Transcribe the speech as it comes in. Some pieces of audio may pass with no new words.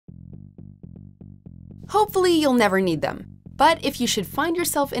Hopefully you'll never need them. But if you should find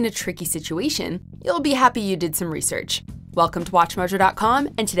yourself in a tricky situation, you'll be happy you did some research. Welcome to WatchMojo.com,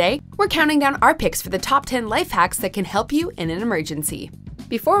 and today we're counting down our picks for the top 10 life hacks that can help you in an emergency.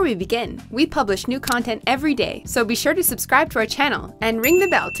 Before we begin, we publish new content every day, so be sure to subscribe to our channel and ring the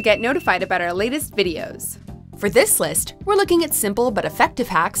bell to get notified about our latest videos. For this list, we're looking at simple but effective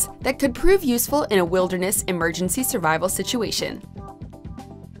hacks that could prove useful in a wilderness emergency survival situation.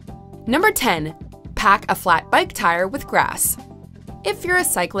 Number 10. Pack a flat bike tire with grass. If you're a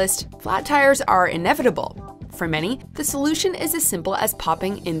cyclist, flat tires are inevitable. For many, the solution is as simple as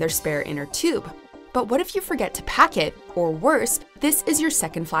popping in their spare inner tube. But what if you forget to pack it, or worse, this is your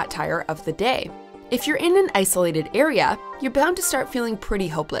second flat tire of the day? If you're in an isolated area, you're bound to start feeling pretty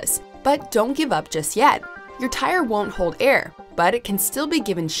hopeless, but don't give up just yet. Your tire won't hold air, but it can still be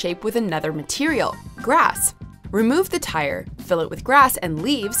given shape with another material, grass. Remove the tire, fill it with grass and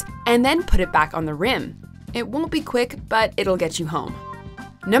leaves, and then put it back on the rim. It won't be quick, but it'll get you home.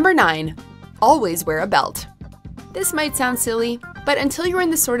 Number 9. Always wear a belt. This might sound silly, but until you're in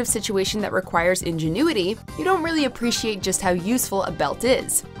the sort of situation that requires ingenuity, you don't really appreciate just how useful a belt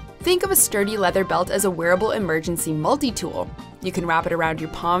is. Think of a sturdy leather belt as a wearable emergency multi-tool. You can wrap it around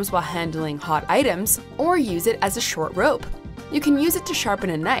your palms while handling hot items, or use it as a short rope. You can use it to sharpen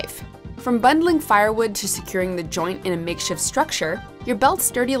a knife. From bundling firewood to securing the joint in a makeshift structure, your belt's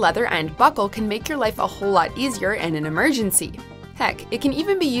sturdy leather and buckle can make your life a whole lot easier in an emergency. Heck, it can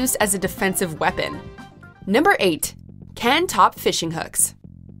even be used as a defensive weapon. Number 8. Can-top fishing hooks.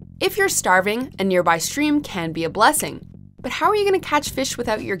 If you're starving, a nearby stream can be a blessing. But how are you going to catch fish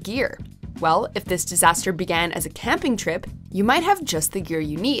without your gear? Well, if this disaster began as a camping trip, you might have just the gear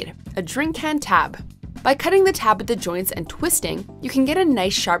you need, a drink can tab. By cutting the tab at the joints and twisting, you can get a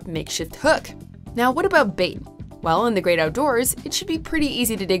nice sharp makeshift hook. Now what about bait? Well, in the great outdoors, it should be pretty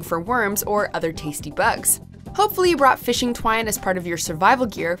easy to dig for worms or other tasty bugs. Hopefully you brought fishing twine as part of your survival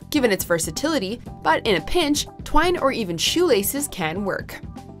gear, given its versatility, but in a pinch, twine or even shoelaces can work.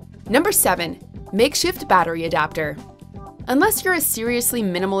 Number 7. Makeshift battery adapter. Unless you're a seriously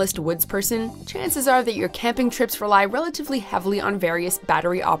minimalist woods person, chances are that your camping trips rely relatively heavily on various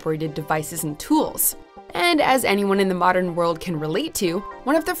battery-operated devices and tools. And as anyone in the modern world can relate to,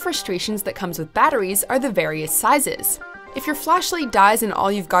 one of the frustrations that comes with batteries are the various sizes. If your flashlight dies and all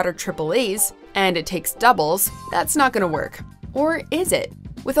you've got are AAAs, and it takes doubles, that's not gonna work. Or is it?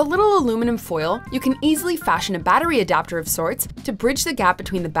 With a little aluminum foil, you can easily fashion a battery adapter of sorts to bridge the gap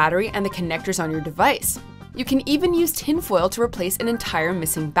between the battery and the connectors on your device. You can even use tinfoil to replace an entire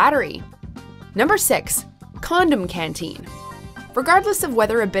missing battery. Number 6. Condom Canteen. Regardless of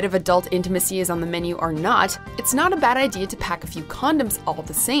whether a bit of adult intimacy is on the menu or not, it's not a bad idea to pack a few condoms all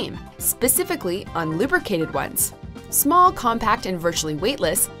the same, specifically unlubricated ones. Small, compact, and virtually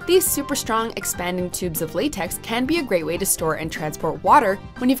weightless, these super strong expanding tubes of latex can be a great way to store and transport water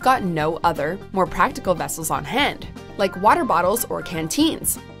when you've got no other, more practical vessels on hand, like water bottles or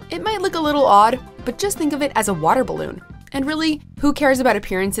canteens. It might look a little odd, but just think of it as a water balloon. And really, who cares about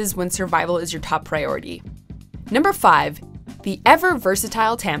appearances when survival is your top priority? Number 5. The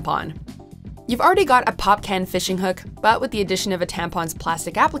ever-versatile tampon. You've already got a pop can fishing hook, but with the addition of a tampon's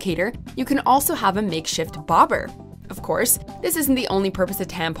plastic applicator, you can also have a makeshift bobber. Of course, this isn't the only purpose a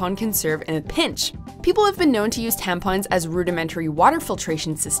tampon can serve in a pinch. People have been known to use tampons as rudimentary water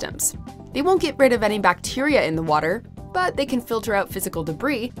filtration systems. They won't get rid of any bacteria in the water, but they can filter out physical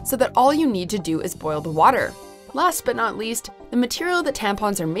debris so that all you need to do is boil the water. Last but not least, the material that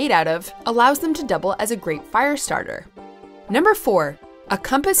tampons are made out of allows them to double as a great fire starter. Number 4. A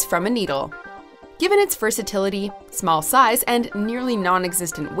compass from a needle. Given its versatility, small size, and nearly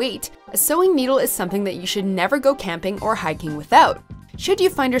non-existent weight, a sewing needle is something that you should never go camping or hiking without. Should you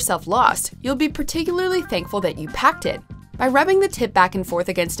find yourself lost, you'll be particularly thankful that you packed it. By rubbing the tip back and forth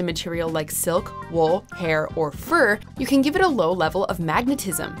against a material like silk, wool, hair, or fur, you can give it a low level of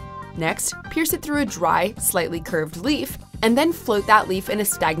magnetism. Next, pierce it through a dry, slightly curved leaf, and then float that leaf in a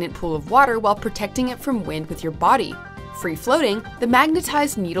stagnant pool of water while protecting it from wind with your body. Free floating, the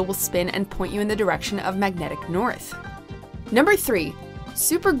magnetized needle will spin and point you in the direction of magnetic north. Number 3.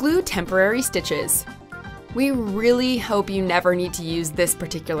 Super glue temporary stitches. We really hope you never need to use this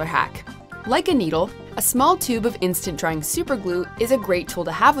particular hack. Like a needle, a small tube of instant drying super glue is a great tool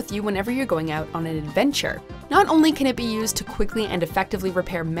to have with you whenever you're going out on an adventure. Not only can it be used to quickly and effectively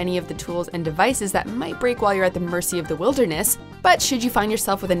repair many of the tools and devices that might break while you're at the mercy of the wilderness, but should you find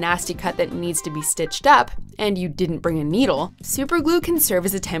yourself with a nasty cut that needs to be stitched up, and you didn't bring a needle, super glue can serve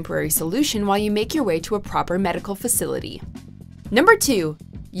as a temporary solution while you make your way to a proper medical facility. Number 2.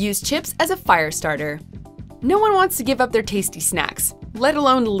 Use chips as a fire starter. No one wants to give up their tasty snacks. let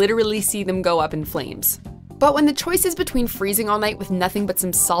alone literally see them go up in flames. But when the choice is between freezing all night with nothing but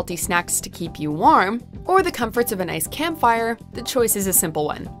some salty snacks to keep you warm, or the comforts of a nice campfire, the choice is a simple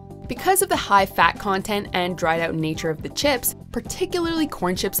one. Because of the high fat content and dried out nature of the chips, particularly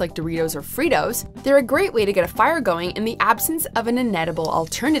corn chips like Doritos or Fritos, they're a great way to get a fire going in the absence of an inedible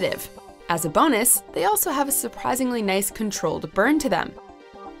alternative. As a bonus, they also have a surprisingly nice controlled burn to them.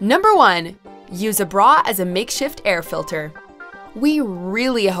 Number 1. Use a bra as a makeshift air filter. We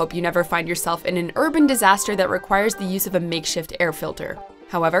really hope you never find yourself in an urban disaster that requires the use of a makeshift air filter.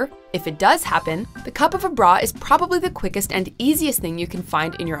 However, if it does happen, the cup of a bra is probably the quickest and easiest thing you can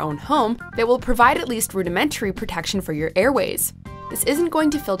find in your own home that will provide at least rudimentary protection for your airways. This isn't going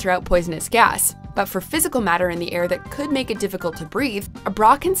to filter out poisonous gas, but for physical matter in the air that could make it difficult to breathe, a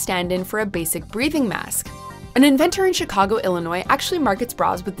bra can stand in for a basic breathing mask. An inventor in Chicago, Illinois actually markets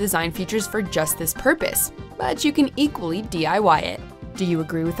bras with design features for just this purpose, but you can equally DIY it. Do you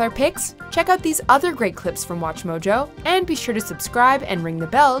agree with our picks? Check out these other great clips from WatchMojo, and be sure to subscribe and ring the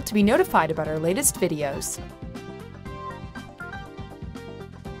bell to be notified about our latest videos.